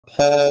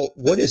Paul,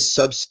 what is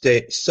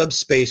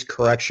subspace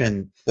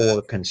correction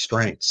for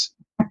constraints?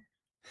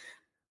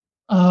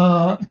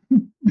 You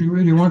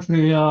really want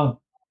the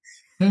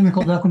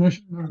technical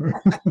definition?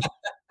 Or,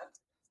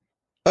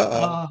 Uh-oh.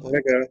 uh, There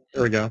we go.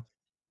 There we go.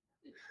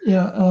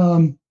 yeah,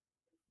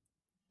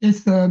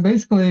 it's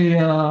basically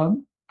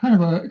kind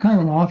of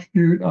an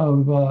offshoot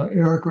of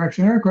error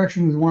correction. Error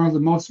correction is one of the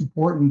most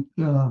important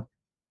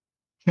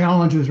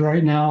challenges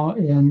right now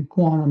in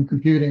quantum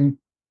computing.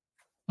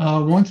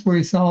 Once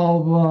we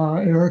solve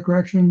error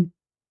correction,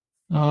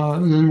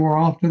 then we're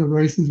off to the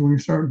races when we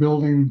start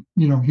building,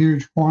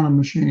 huge quantum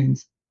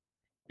machines.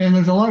 And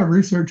there's a lot of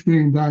research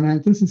being done,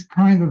 and this is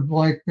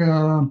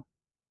error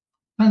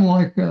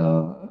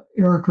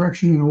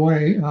correction in a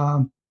way.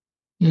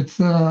 It's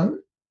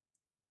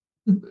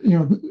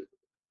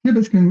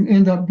qubits can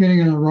end up getting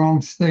in the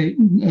wrong state,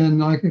 and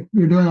like if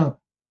you're doing a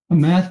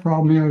math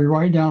problem, you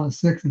write down a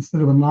 6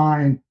 instead of a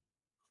 9,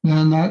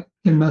 then that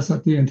can mess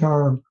up the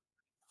entire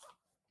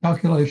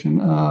calculation.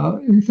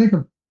 You think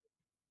of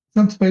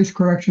subspace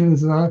correction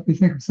as if you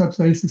think of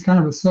subspace as kind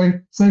of a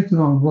safe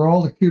zone where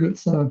all the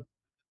qubits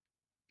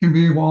can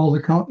be while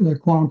the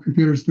quantum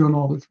computer is doing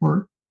all this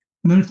work.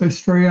 And then if they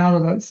stray out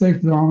of that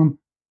safe zone,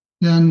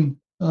 then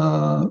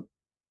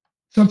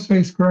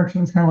subspace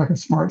correction is kind of like a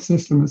smart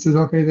system. It says,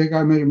 okay, they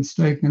got made a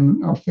mistake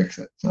and I'll fix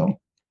it. So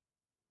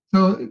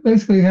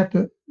basically you have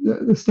to,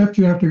 the steps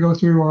you have to go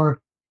through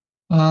are,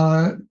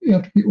 you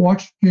have to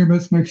watch the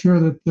qubits, make sure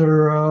that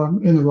they're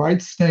in the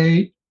right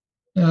state.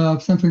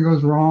 If something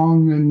goes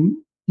wrong,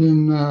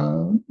 then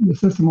the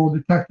system will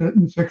detect it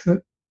and fix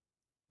it.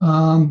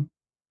 And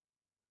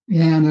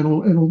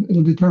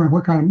it'll determine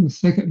what kind of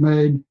mistake it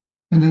made,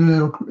 and then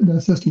the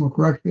system will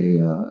correct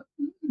the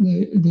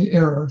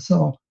error.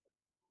 So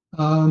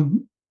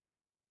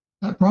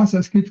that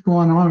process keeps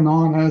going on and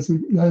on as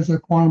the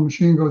quantum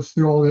machine goes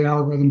through all the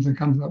algorithms and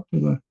comes up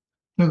to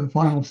the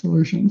final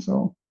solution.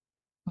 So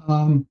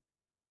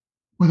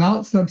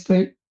without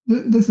substate,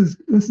 this is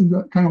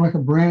kind of like a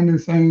brand new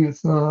thing.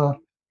 It's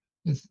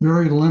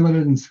very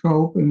limited in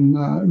scope, and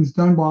it was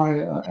done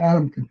by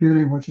Atom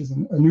Computing, which is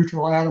a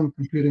neutral atom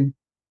computing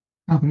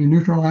company.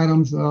 Neutral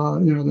atoms,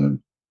 the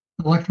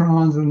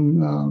electrons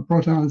and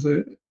protons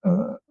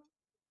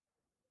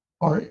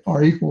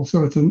are equal,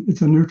 so it's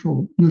a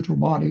neutral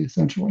body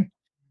essentially.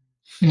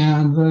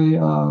 And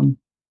their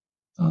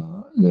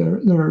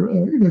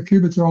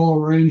qubits are all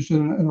arranged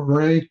in an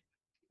array.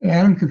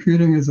 Atom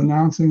Computing is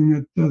announcing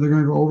that they're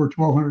going to go over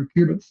 1,200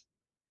 qubits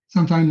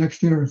sometime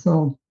next year.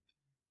 So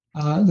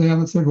they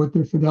haven't said what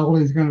their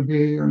fidelity is going to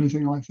be or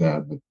anything like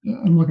that, but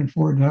I'm looking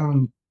forward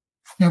to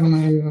having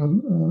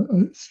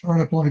a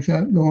startup like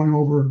that going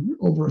over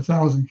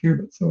 1,000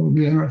 qubits. So it'll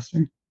be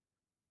interesting.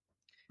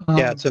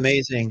 Yeah, it's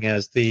amazing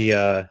as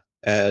the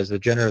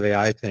generative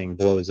AI thing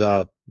blows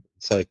up.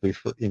 It's like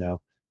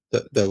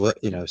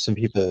some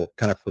people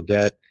kind of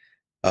forget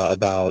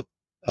about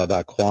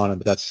quantum,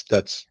 but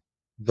that's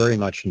very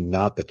much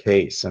not the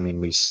case. I mean,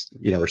 we're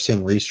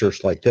seeing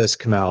research like this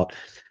come out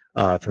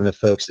from the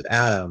folks at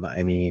Atom.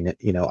 I mean,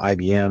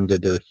 IBM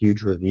did their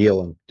huge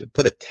reveal and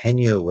put a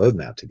 10-year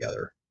roadmap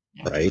together,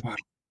 right?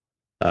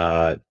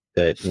 That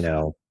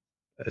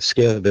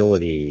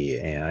scalability,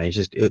 and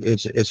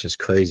it's just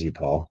crazy,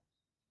 Paul.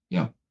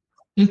 Yeah,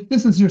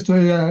 this is just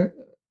a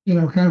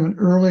kind of an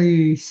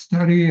early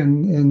study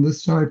in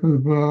this type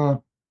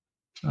of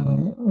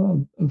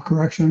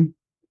correction,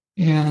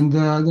 and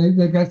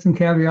they got some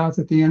caveats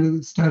at the end of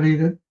the study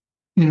that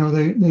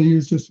they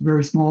use just a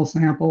very small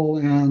sample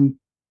and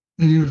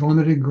they use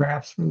limited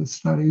graphs for the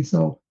study.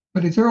 So,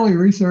 but it's early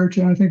research,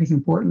 and I think it's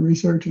important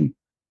research, and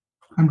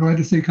I'm glad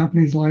to see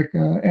companies like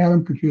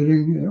Atom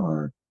Computing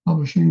are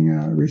publishing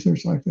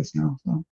research like this now. So.